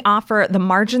 Depending on the offer, the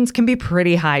margins can be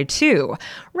pretty high too.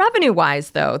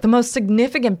 Revenue-wise, though, the most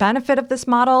significant benefit of this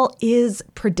model is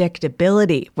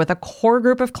predictability, with a core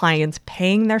group of clients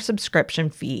paying their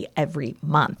subscription fee every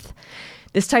month.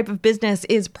 This type of business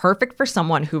is perfect for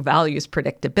someone who values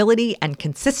predictability and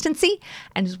consistency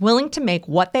and is willing to make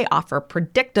what they offer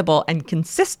predictable and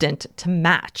consistent to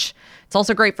match. It's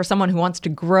also great for someone who wants to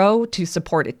grow to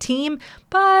support a team,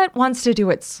 but wants to do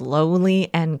it slowly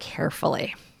and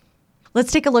carefully.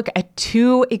 Let's take a look at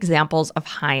two examples of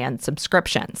high-end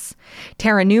subscriptions.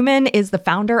 Tara Newman is the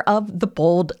founder of The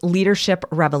Bold Leadership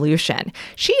Revolution.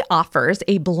 She offers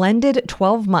a blended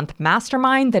 12-month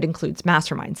mastermind that includes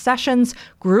mastermind sessions,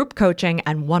 group coaching,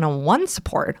 and one-on-one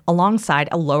support alongside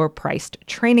a lower-priced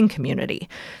training community.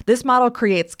 This model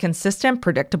creates consistent,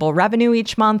 predictable revenue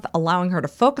each month, allowing her to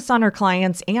focus on her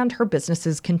clients and her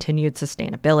business's continued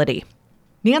sustainability.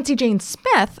 Nancy Jane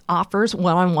Smith offers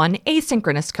one-on-one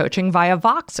asynchronous coaching via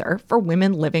Voxer for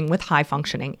women living with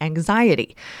high-functioning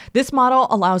anxiety. This model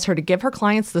allows her to give her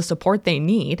clients the support they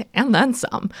need, and then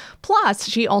some. Plus,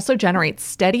 she also generates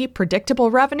steady,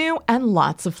 predictable revenue and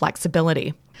lots of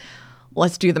flexibility.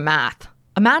 Let's do the math.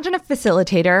 Imagine a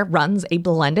facilitator runs a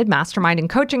blended mastermind and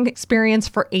coaching experience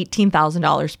for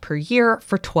 $18,000 per year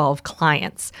for 12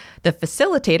 clients. The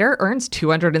facilitator earns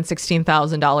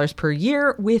 $216,000 per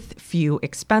year with few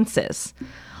expenses.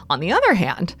 On the other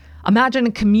hand, imagine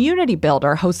a community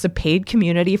builder hosts a paid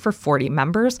community for 40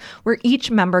 members where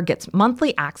each member gets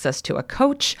monthly access to a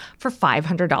coach for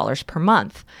 $500 per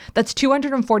month. That's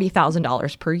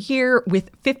 $240,000 per year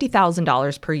with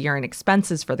 $50,000 per year in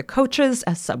expenses for the coaches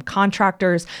as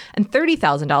subcontractors and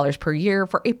 $30,000 per year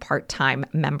for a part-time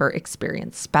member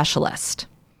experience specialist.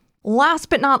 Last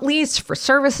but not least, for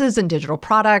services and digital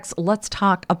products, let's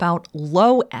talk about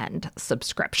low-end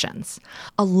subscriptions.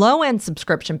 A low-end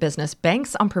subscription business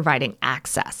banks on providing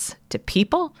access to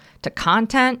people, to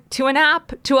content, to an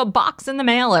app, to a box in the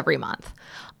mail every month.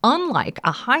 Unlike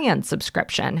a high-end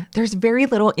subscription, there's very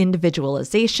little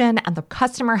individualization, and the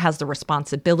customer has the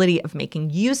responsibility of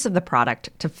making use of the product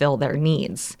to fill their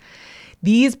needs.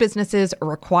 These businesses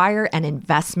require an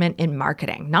investment in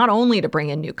marketing, not only to bring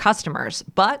in new customers,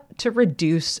 but to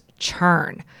reduce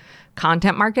churn.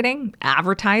 Content marketing,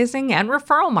 advertising, and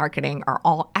referral marketing are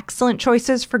all excellent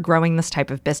choices for growing this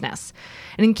type of business.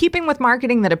 And in keeping with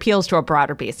marketing that appeals to a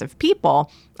broader base of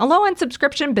people, a low-end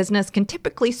subscription business can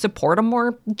typically support a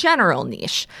more general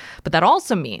niche. But that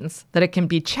also means that it can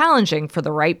be challenging for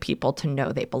the right people to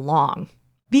know they belong.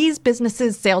 These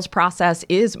businesses' sales process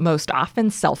is most often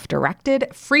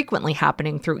self-directed, frequently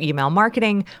happening through email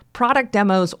marketing, product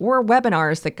demos, or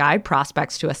webinars that guide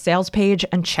prospects to a sales page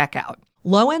and checkout.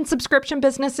 Low-end subscription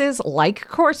businesses, like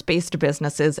course-based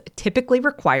businesses, typically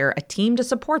require a team to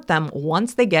support them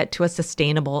once they get to a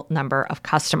sustainable number of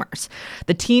customers.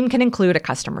 The team can include a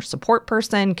customer support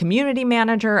person, community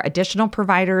manager, additional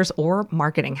providers, or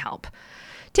marketing help.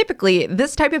 Typically,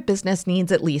 this type of business needs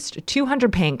at least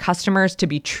 200 paying customers to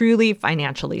be truly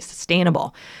financially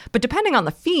sustainable. But depending on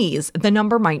the fees, the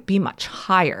number might be much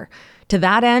higher. To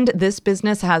that end, this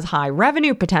business has high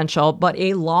revenue potential, but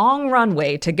a long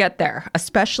runway to get there,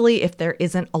 especially if there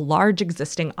isn't a large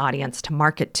existing audience to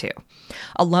market to.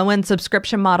 A low-end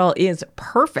subscription model is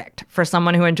perfect for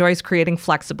someone who enjoys creating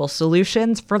flexible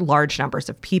solutions for large numbers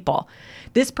of people.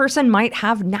 This person might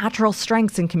have natural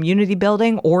strengths in community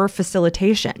building or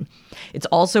facilitation. It's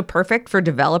also perfect for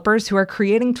developers who are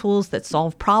creating tools that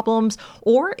solve problems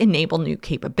or enable new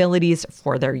capabilities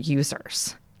for their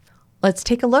users. Let's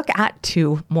take a look at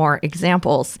two more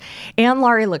examples.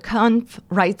 Anne-Laurie Lecunff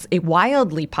writes a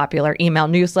wildly popular email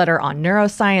newsletter on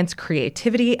neuroscience,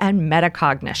 creativity, and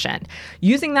metacognition.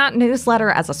 Using that newsletter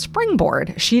as a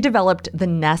springboard, she developed the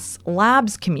Ness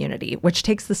Labs community, which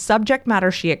takes the subject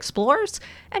matter she explores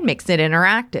and makes it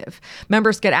interactive.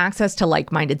 Members get access to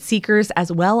like-minded seekers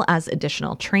as well as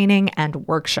additional training and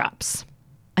workshops.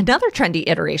 Another trendy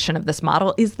iteration of this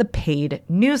model is the paid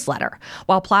newsletter.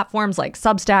 While platforms like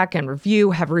Substack and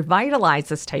Review have revitalized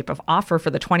this type of offer for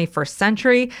the 21st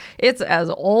century, it's as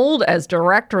old as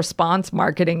direct response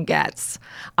marketing gets.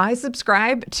 I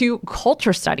subscribe to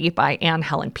Culture Study by Anne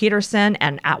Helen Peterson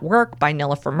and At Work by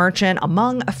Nilofer Merchant,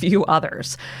 among a few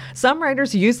others. Some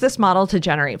writers use this model to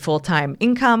generate full-time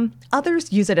income.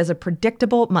 Others use it as a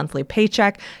predictable monthly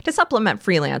paycheck to supplement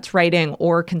freelance writing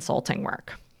or consulting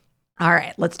work. All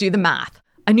right, let's do the math.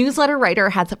 A newsletter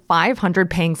writer has 500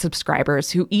 paying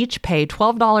subscribers who each pay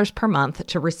 $12 per month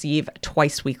to receive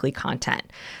twice weekly content.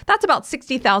 That's about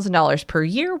 $60,000 per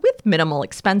year with minimal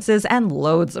expenses and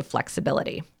loads of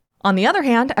flexibility. On the other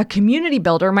hand, a community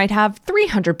builder might have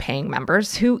 300 paying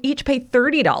members who each pay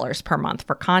 $30 per month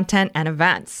for content and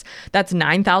events. That's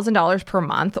 $9,000 per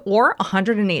month or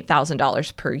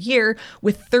 $108,000 per year,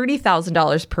 with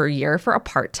 $30,000 per year for a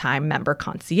part-time member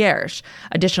concierge,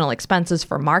 additional expenses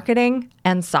for marketing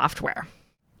and software.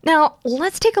 Now,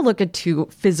 let's take a look at two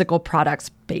physical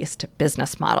products-based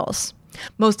business models.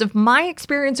 Most of my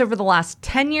experience over the last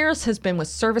 10 years has been with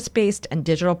service-based and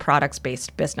digital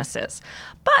products-based businesses.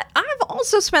 But I've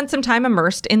also spent some time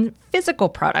immersed in physical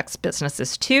products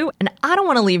businesses too, and I don't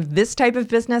want to leave this type of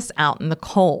business out in the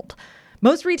cold.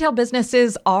 Most retail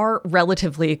businesses are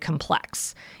relatively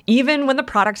complex. Even when the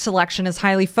product selection is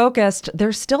highly focused,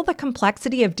 there's still the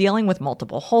complexity of dealing with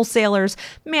multiple wholesalers,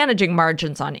 managing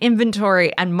margins on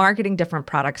inventory, and marketing different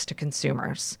products to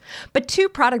consumers. But two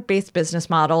product-based business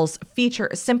models feature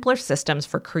simpler systems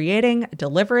for creating,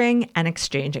 delivering, and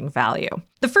exchanging value.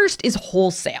 The first is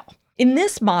wholesale. In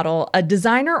this model, a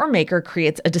designer or maker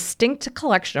creates a distinct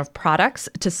collection of products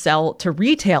to sell to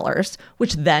retailers,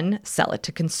 which then sell it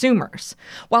to consumers.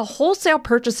 While wholesale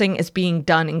purchasing is being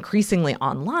done increasingly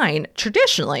online,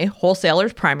 traditionally,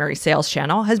 wholesalers' primary sales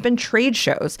channel has been trade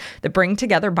shows that bring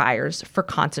together buyers for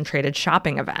concentrated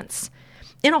shopping events.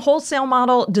 In a wholesale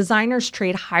model, designers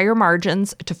trade higher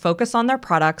margins to focus on their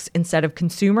products instead of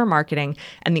consumer marketing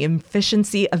and the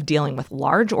efficiency of dealing with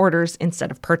large orders instead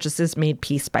of purchases made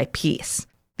piece by piece.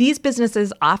 These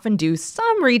businesses often do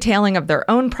some retailing of their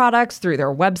own products through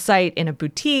their website, in a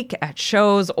boutique, at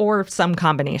shows, or some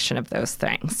combination of those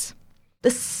things.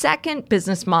 The second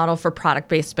business model for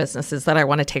product-based businesses that I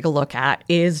want to take a look at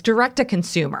is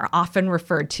direct-to-consumer, often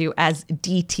referred to as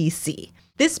DTC.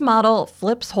 This model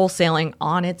flips wholesaling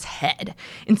on its head.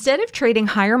 Instead of trading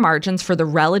higher margins for the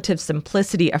relative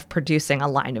simplicity of producing a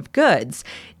line of goods,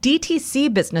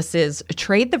 DTC businesses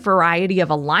trade the variety of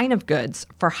a line of goods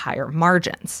for higher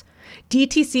margins.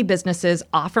 DTC businesses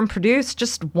often produce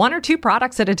just one or two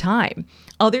products at a time.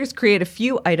 Others create a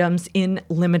few items in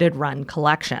limited run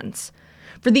collections.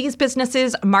 For these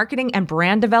businesses, marketing and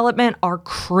brand development are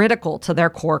critical to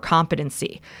their core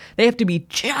competency. They have to be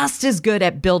just as good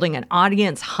at building an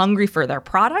audience hungry for their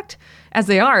product as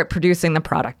they are at producing the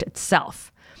product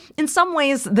itself. In some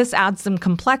ways, this adds some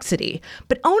complexity,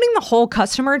 but owning the whole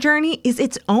customer journey is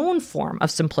its own form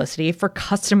of simplicity for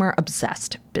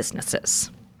customer-obsessed businesses.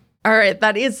 All right,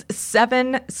 that is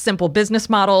 7 simple business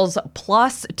models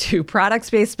plus 2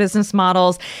 products-based business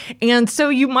models. And so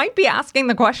you might be asking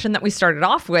the question that we started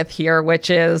off with here,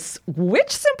 which is, which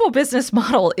simple business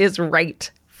model is right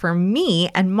for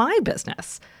me and my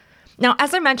business? Now,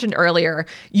 as I mentioned earlier,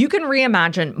 you can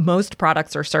reimagine most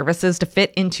products or services to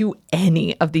fit into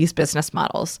any of these business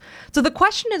models. So the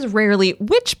question is rarely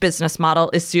which business model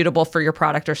is suitable for your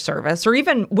product or service, or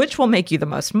even which will make you the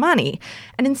most money,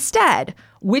 and instead,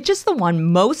 which is the one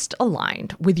most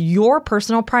aligned with your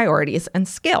personal priorities and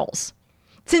skills.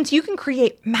 Since you can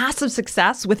create massive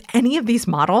success with any of these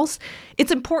models,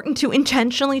 it's important to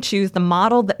intentionally choose the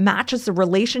model that matches the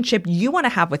relationship you want to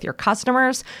have with your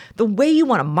customers, the way you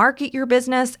want to market your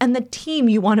business, and the team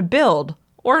you want to build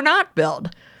or not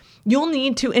build. You'll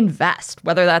need to invest,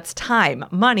 whether that's time,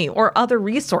 money, or other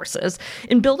resources,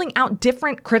 in building out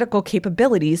different critical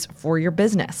capabilities for your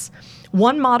business.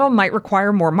 One model might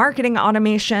require more marketing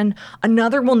automation,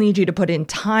 another will need you to put in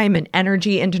time and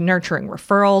energy into nurturing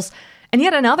referrals, and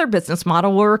yet another business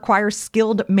model will require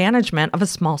skilled management of a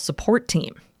small support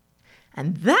team.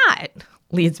 And that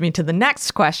leads me to the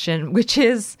next question, which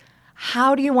is,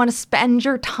 how do you want to spend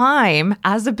your time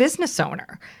as a business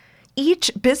owner?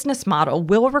 Each business model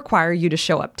will require you to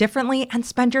show up differently and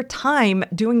spend your time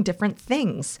doing different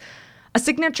things. A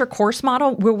signature course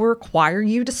model will require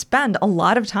you to spend a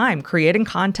lot of time creating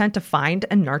content to find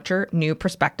and nurture new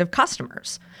prospective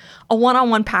customers. A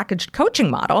one-on-one packaged coaching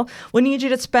model will need you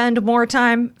to spend more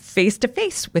time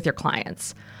face-to-face with your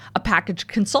clients. A packaged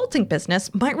consulting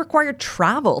business might require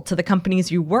travel to the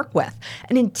companies you work with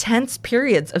and intense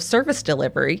periods of service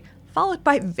delivery, followed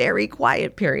by very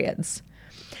quiet periods.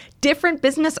 Different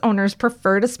business owners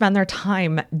prefer to spend their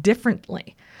time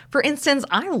differently. For instance,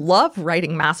 I love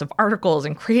writing massive articles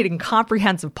and creating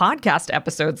comprehensive podcast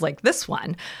episodes like this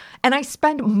one, and I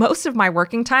spend most of my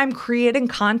working time creating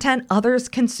content others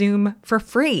consume for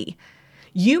free.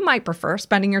 You might prefer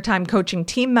spending your time coaching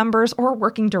team members or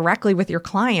working directly with your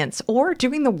clients or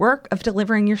doing the work of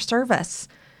delivering your service.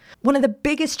 One of the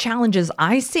biggest challenges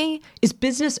I see is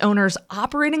business owners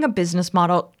operating a business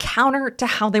model counter to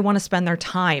how they want to spend their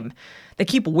time. They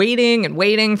keep waiting and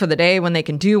waiting for the day when they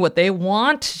can do what they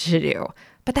want to do,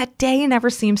 but that day never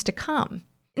seems to come.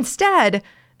 Instead,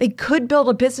 they could build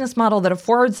a business model that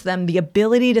affords them the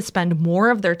ability to spend more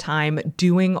of their time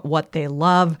doing what they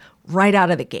love right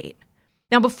out of the gate.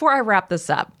 Now, before I wrap this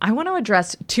up, I want to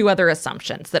address two other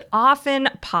assumptions that often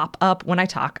pop up when I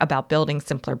talk about building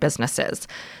simpler businesses: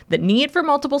 the need for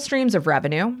multiple streams of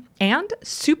revenue and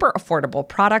super affordable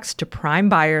products to prime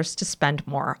buyers to spend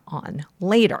more on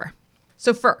later.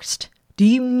 So first, do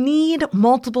you need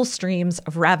multiple streams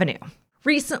of revenue?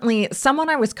 Recently,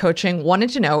 someone I was coaching wanted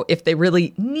to know if they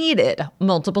really needed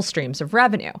multiple streams of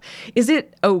revenue. Is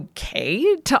it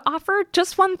okay to offer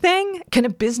just one thing? Can a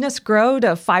business grow to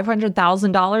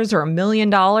 $500,000 or $1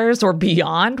 million or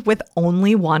beyond with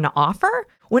only one offer?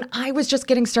 When I was just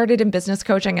getting started in business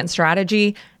coaching and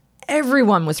strategy,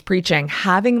 everyone was preaching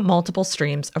having multiple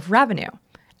streams of revenue.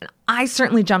 And I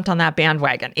certainly jumped on that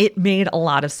bandwagon. It made a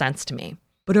lot of sense to me.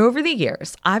 But over the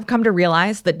years, I've come to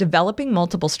realize that developing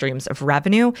multiple streams of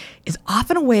revenue is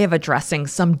often a way of addressing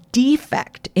some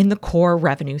defect in the core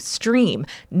revenue stream,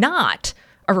 not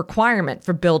a requirement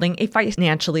for building a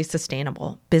financially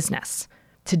sustainable business.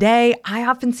 Today, I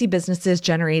often see businesses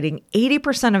generating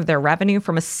 80% of their revenue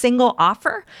from a single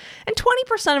offer and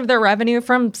 20% of their revenue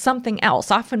from something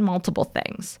else, often multiple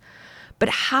things. But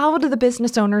how do the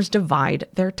business owners divide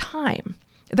their time?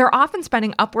 They're often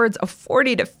spending upwards of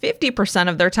 40 to 50%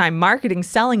 of their time marketing,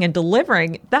 selling, and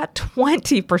delivering that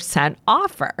 20%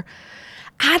 offer.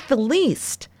 At the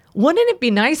least, wouldn't it be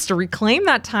nice to reclaim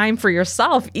that time for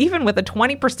yourself, even with a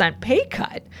 20% pay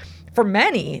cut? For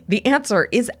many, the answer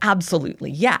is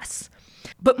absolutely yes.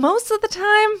 But most of the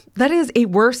time, that is a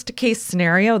worst case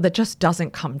scenario that just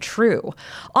doesn't come true.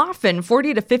 Often,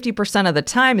 40 to 50% of the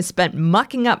time is spent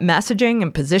mucking up messaging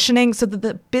and positioning so that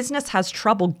the business has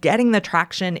trouble getting the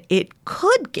traction it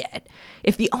could get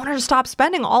if the owner stops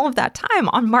spending all of that time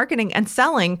on marketing and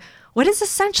selling what is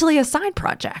essentially a side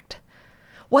project.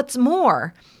 What's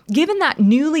more, given that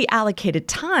newly allocated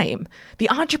time, the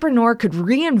entrepreneur could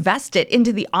reinvest it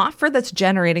into the offer that's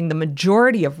generating the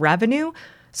majority of revenue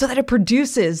so that it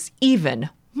produces even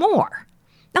more.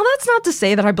 Now, that's not to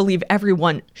say that I believe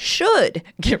everyone should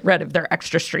get rid of their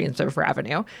extra streams of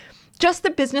revenue. Just the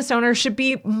business owner should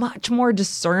be much more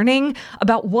discerning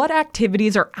about what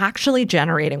activities are actually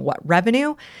generating what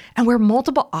revenue and where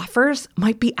multiple offers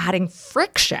might be adding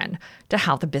friction to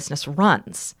how the business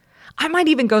runs. I might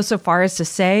even go so far as to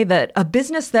say that a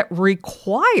business that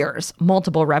requires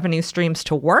multiple revenue streams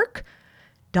to work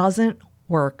doesn't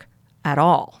work at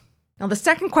all. Now, the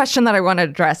second question that I want to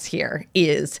address here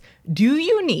is, do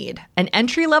you need an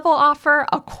entry-level offer,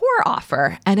 a core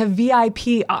offer, and a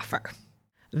VIP offer?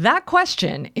 That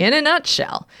question, in a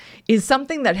nutshell, is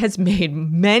something that has made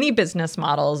many business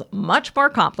models much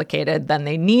more complicated than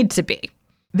they need to be.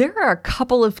 There are a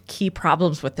couple of key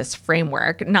problems with this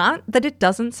framework, not that it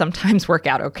doesn't sometimes work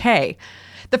out okay.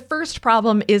 The first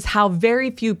problem is how very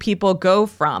few people go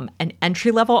from an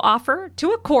entry-level offer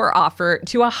to a core offer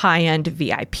to a high-end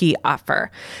VIP offer.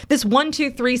 This 1,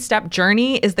 2, 3-step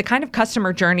journey is the kind of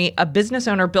customer journey a business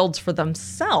owner builds for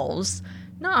themselves,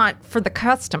 not for the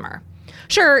customer.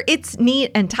 Sure, it's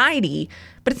neat and tidy,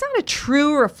 but it's not a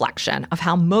true reflection of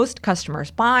how most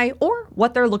customers buy or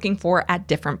what they're looking for at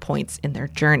different points in their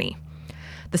journey.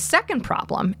 The second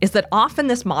problem is that often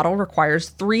this model requires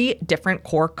 3 different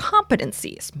core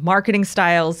competencies: marketing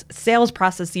styles, sales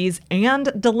processes,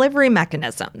 and delivery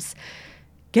mechanisms.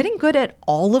 Getting good at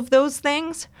all of those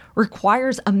things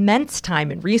requires immense time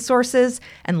and resources,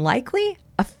 and likely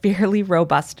a fairly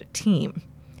robust team.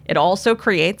 It also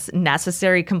creates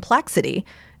necessary complexity,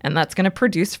 and that's going to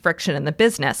produce friction in the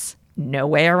business. No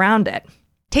way around it.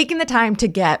 Taking the time to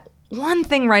get one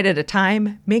thing right at a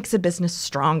time makes a business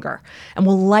stronger and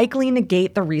will likely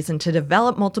negate the reason to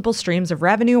develop multiple streams of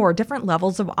revenue or different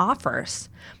levels of offers.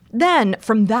 Then,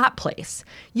 from that place,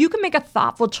 you can make a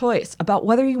thoughtful choice about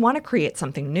whether you want to create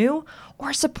something new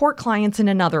or support clients in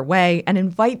another way and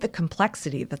invite the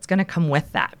complexity that's going to come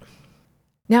with that.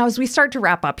 Now, as we start to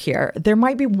wrap up here, there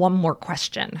might be one more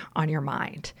question on your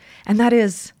mind, and that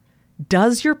is,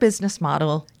 does your business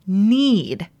model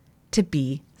need to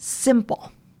be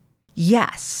simple?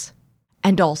 Yes,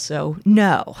 and also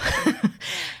no.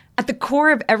 At the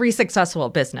core of every successful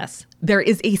business, there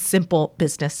is a simple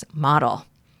business model.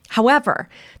 However,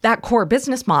 that core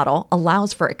business model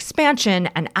allows for expansion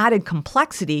and added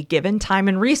complexity given time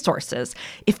and resources,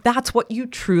 if that's what you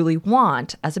truly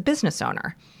want as a business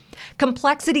owner.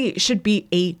 Complexity should be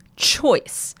a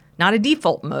choice, not a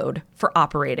default mode for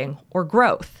operating or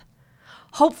growth.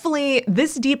 Hopefully,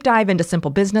 this deep dive into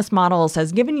simple business models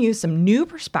has given you some new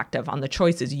perspective on the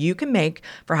choices you can make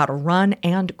for how to run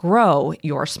and grow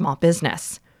your small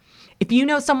business. If you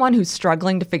know someone who's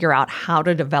struggling to figure out how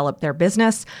to develop their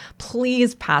business,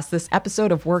 please pass this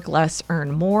episode of Work Less,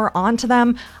 Earn More on to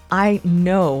them. I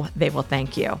know they will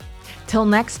thank you. Till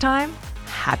next time,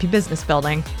 happy business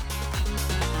building.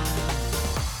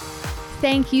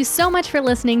 Thank you so much for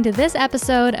listening to this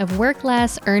episode of Work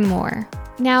Less, Earn More.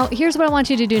 Now, here's what I want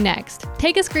you to do next.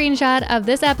 Take a screenshot of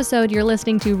this episode you're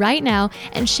listening to right now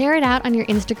and share it out on your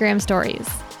Instagram stories.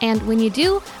 And when you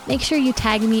do, make sure you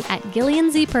tag me at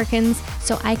Gillian Z. Perkins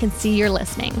so I can see you're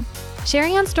listening.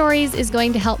 Sharing on stories is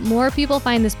going to help more people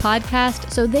find this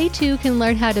podcast so they too can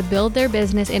learn how to build their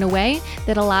business in a way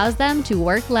that allows them to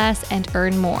work less and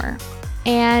earn more.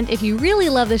 And if you really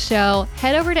love the show,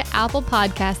 head over to Apple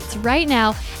Podcasts right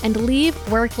now and leave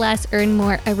Work Less, Earn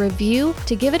More a review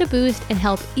to give it a boost and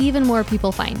help even more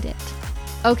people find it.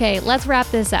 Okay, let's wrap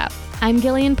this up. I'm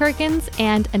Gillian Perkins,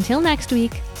 and until next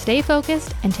week, stay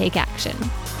focused and take action.